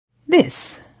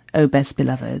This, O best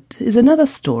beloved, is another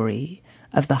story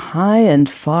of the high and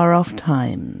far-off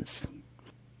times.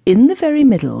 In the very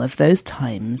middle of those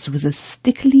times was a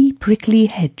stickly, prickly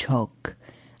hedgehog,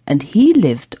 and he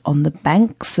lived on the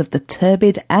banks of the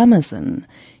turbid Amazon,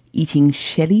 eating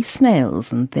shelly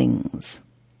snails and things.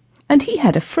 And he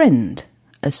had a friend,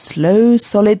 a slow,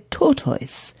 solid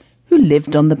tortoise, who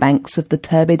lived on the banks of the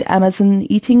turbid Amazon,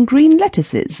 eating green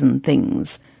lettuces and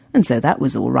things, and so that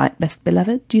was all right, best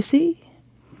beloved, you see.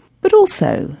 But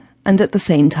also, and at the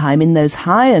same time, in those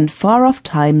high and far-off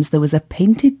times, there was a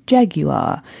painted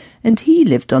jaguar, and he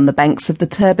lived on the banks of the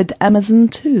turbid Amazon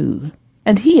too,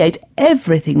 and he ate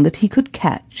everything that he could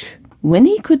catch. When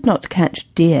he could not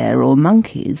catch deer or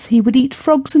monkeys, he would eat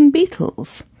frogs and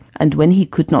beetles, and when he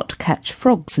could not catch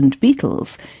frogs and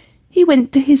beetles, he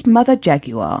went to his mother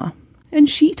jaguar, and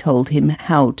she told him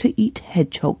how to eat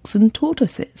hedgehogs and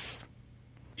tortoises.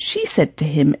 She said to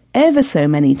him ever so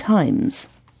many times,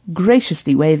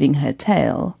 graciously waving her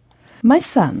tail, "My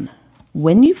son,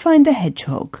 when you find a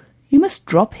hedgehog, you must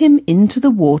drop him into the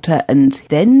water, and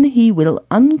then he will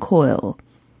uncoil.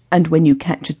 And when you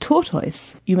catch a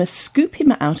tortoise, you must scoop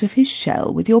him out of his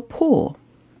shell with your paw."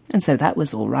 And so that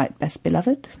was all right, best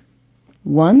beloved.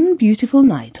 One beautiful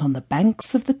night on the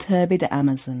banks of the turbid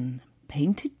Amazon,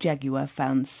 Painted Jaguar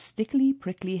found Stickly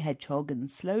Prickly Hedgehog and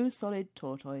Slow Solid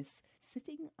Tortoise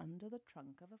sitting under the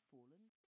trunk of a fallen